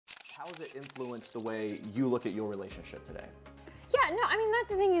How has it influenced the way you look at your relationship today? Yeah, no, I mean, that's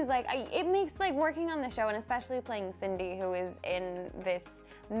the thing is, like, it makes, like, working on the show, and especially playing Cindy, who is in this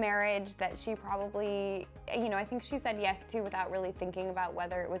marriage that she probably, you know, I think she said yes to without really thinking about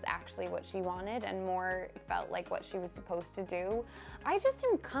whether it was actually what she wanted and more felt like what she was supposed to do. I just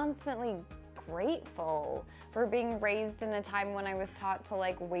am constantly grateful for being raised in a time when I was taught to,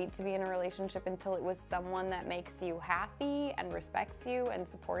 like, wait to be in a relationship until it was someone that makes you happy and respects you and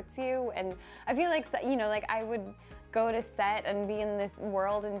supports you. And I feel like, you know, like, I would go to set and be in this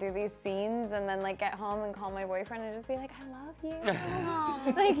world and do these scenes and then, like, get home and call my boyfriend and just be like, I love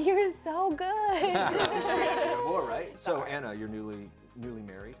you. Like, you're so good. More, right? So Anna, you're newly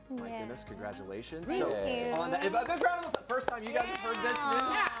married. My goodness, congratulations. Thank you. On that, a big round of applause. First time you guys have heard this news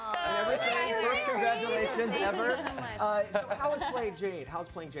and everything. First congratulations ever. So how has playing Jane? How's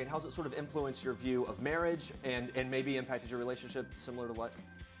playing Jane? How's it sort of influenced your view of marriage and maybe impacted your relationship similar to what?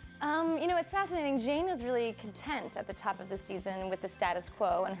 You know, it's fascinating. Jane is really content at the top of the season with the status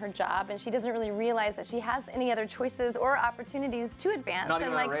quo and her job, and she doesn't really realize that she has any other choices or opportunities to advance. Not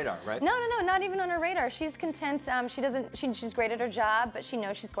even on her radar, right? No, not even on her radar. She's content. She's great at her job, but she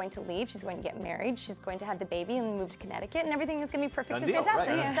knows she's going to leave. She's going to get married. She's going to have the baby and move to Connecticut, and everything is going to be perfect and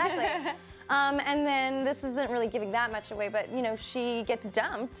fantastic. Right. Exactly. And then this isn't really giving that much away, but you know, she gets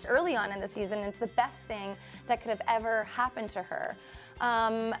dumped early on in the season. And it's the best thing that could have ever happened to her.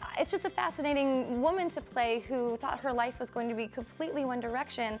 It's just a fascinating woman to play who thought her life was going to be completely one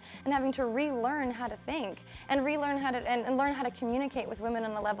direction and having to relearn how to think and relearn how to and learn how to communicate with women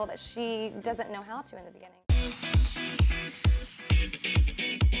on a level that she doesn't know how to in the beginning.